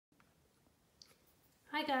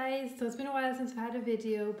Hi guys, so it's been a while since I've had a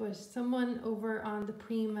video, but someone over on the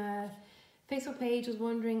Prima Facebook page was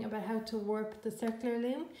wondering about how to warp the circular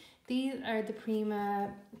loom. These are the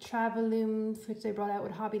Prima travel looms which they brought out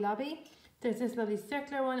with Hobby Lobby. There's this lovely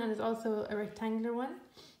circular one and there's also a rectangular one.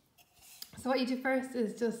 So what you do first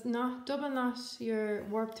is just double knot your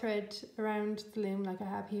warp thread around the loom like I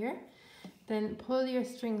have here. Then pull your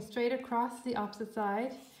string straight across the opposite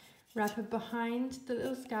side, wrap it behind the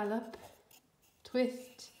little scallop,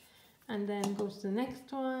 twist, and then go to the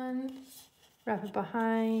next one, wrap it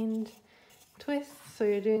behind, twist. So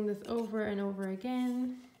you're doing this over and over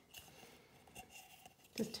again.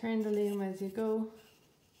 Just turn the loom as you go,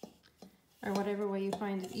 or whatever way you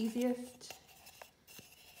find it easiest.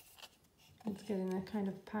 It's getting a kind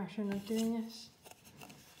of pattern of doing it.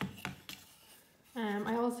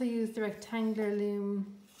 I also use the rectangular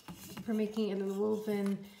loom for making a little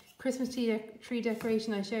woven Christmas tree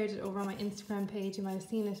decoration. I shared it over on my Instagram page. You might have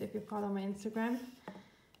seen it if you follow my Instagram.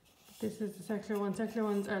 This is the circular one. Circular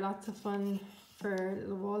ones are lots of fun for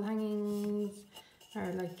little wall hangings or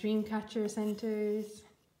like dream catcher centers.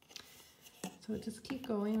 So just keep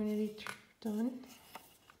going. We're nearly done.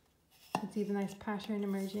 You can see the nice pattern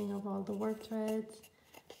emerging of all the warp threads.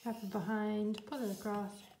 Wrap it behind, pull it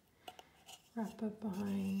across, wrap it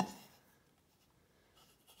behind,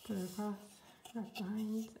 pull it across, wrap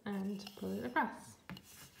behind, and pull it across.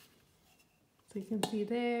 So you can see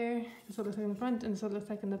there, this is what it looks like in the front and this is what it looks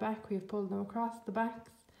like in the back. We've pulled them across the backs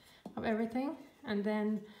of everything. And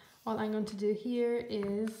then all I'm going to do here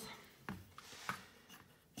is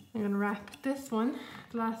I'm going to wrap this one,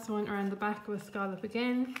 the last one, around the back of a scallop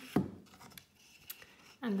again.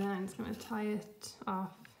 And then I'm just going to tie it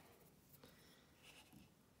off.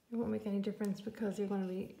 It won't make any difference because you're going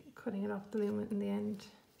to be cutting it off the loom in the end.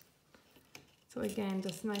 So again,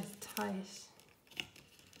 just nice tight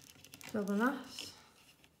double knot.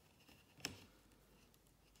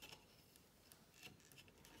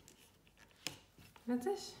 That's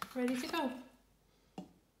it, ready to go.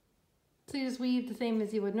 So you just weave the same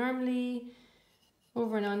as you would normally,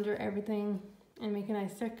 over and under everything, and make a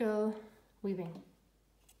nice circle weaving.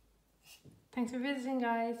 Thanks for visiting,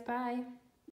 guys. Bye.